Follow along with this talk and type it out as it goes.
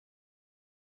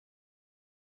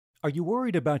Are you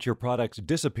worried about your products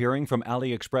disappearing from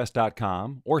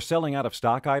AliExpress.com or selling out of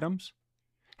stock items?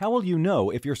 How will you know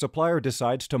if your supplier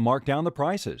decides to mark down the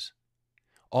prices?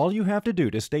 All you have to do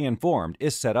to stay informed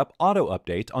is set up auto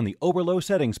updates on the Oberlo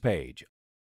settings page.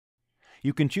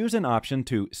 You can choose an option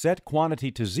to set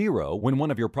quantity to 0 when one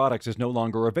of your products is no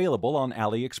longer available on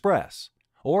AliExpress.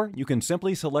 Or you can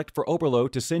simply select for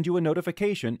Oberlo to send you a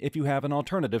notification if you have an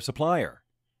alternative supplier.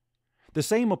 The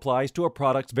same applies to a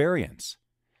product's variants.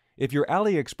 If your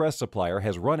AliExpress supplier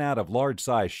has run out of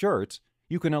large-size shirts,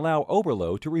 you can allow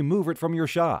Oberlo to remove it from your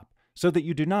shop so that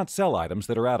you do not sell items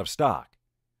that are out of stock.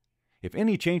 If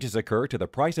any changes occur to the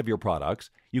price of your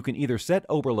products, you can either set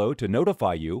Oberlo to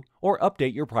notify you or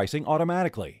update your pricing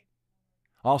automatically.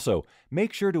 Also,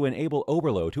 make sure to enable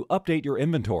Oberlo to update your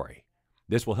inventory.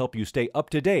 This will help you stay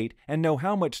up to date and know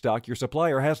how much stock your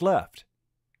supplier has left.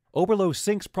 Oberlo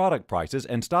syncs product prices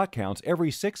and stock counts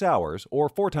every 6 hours or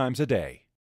 4 times a day.